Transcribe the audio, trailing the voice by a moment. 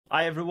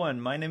Hi everyone,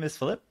 my name is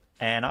Philip,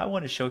 and I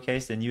want to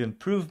showcase the new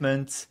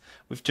improvements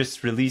we've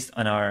just released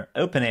on our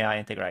OpenAI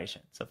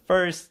integration. So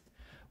first,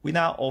 we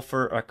now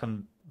offer a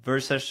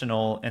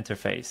conversational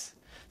interface.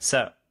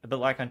 So a bit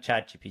like on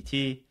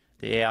ChatGPT,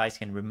 the AIs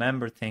can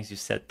remember things you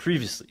said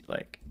previously.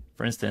 Like,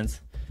 for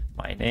instance,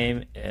 my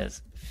name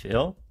is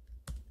Phil.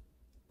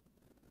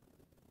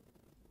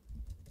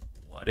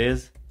 What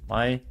is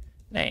my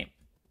name?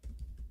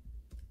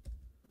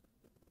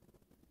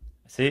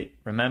 See,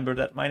 remember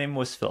that my name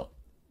was Phil.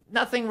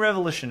 Nothing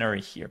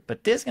revolutionary here,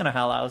 but this is going to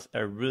allow us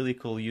a really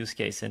cool use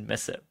case in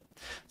Missive.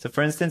 So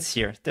for instance,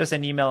 here, there's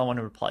an email I want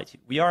to reply to.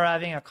 We are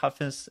having a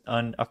conference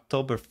on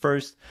October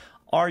 1st.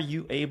 Are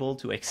you able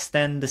to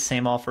extend the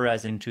same offer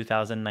as in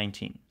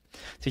 2019?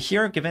 So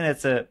here, given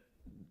it's a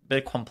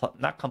bit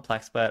not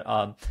complex, but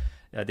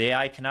the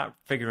AI cannot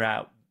figure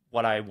out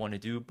what I want to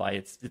do by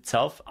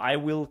itself, I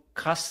will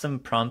custom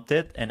prompt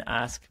it and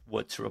ask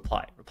what to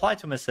reply. Reply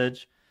to a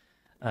message,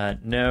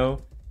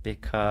 no,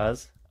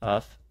 because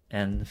of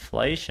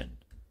inflation.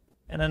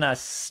 And then I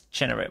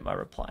generate my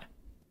reply.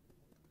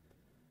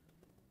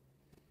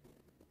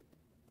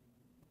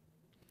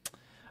 All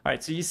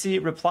right, so you see,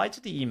 reply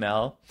to the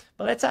email,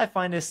 but let's say I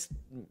find this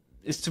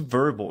is too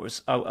verbal.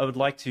 I would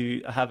like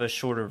to have a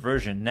shorter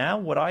version. Now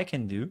what I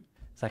can do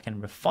is I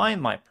can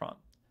refine my prompt.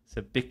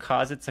 So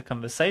because it's a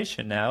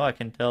conversation now, I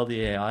can tell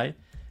the AI,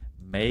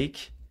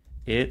 make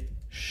it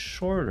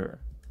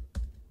shorter.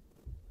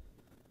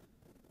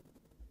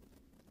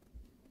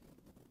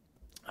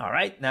 All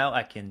right, now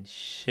I can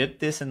ship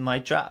this in my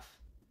draft.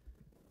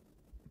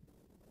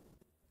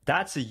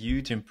 That's a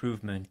huge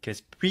improvement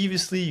because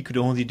previously you could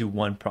only do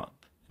one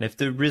prompt. And if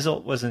the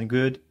result wasn't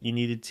good, you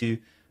needed to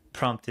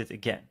prompt it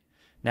again.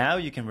 Now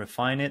you can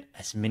refine it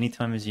as many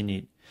times as you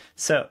need.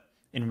 So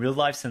in real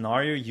life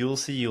scenario,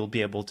 you'll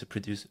be able to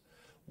produce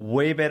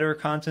way better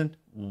content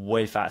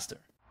way faster.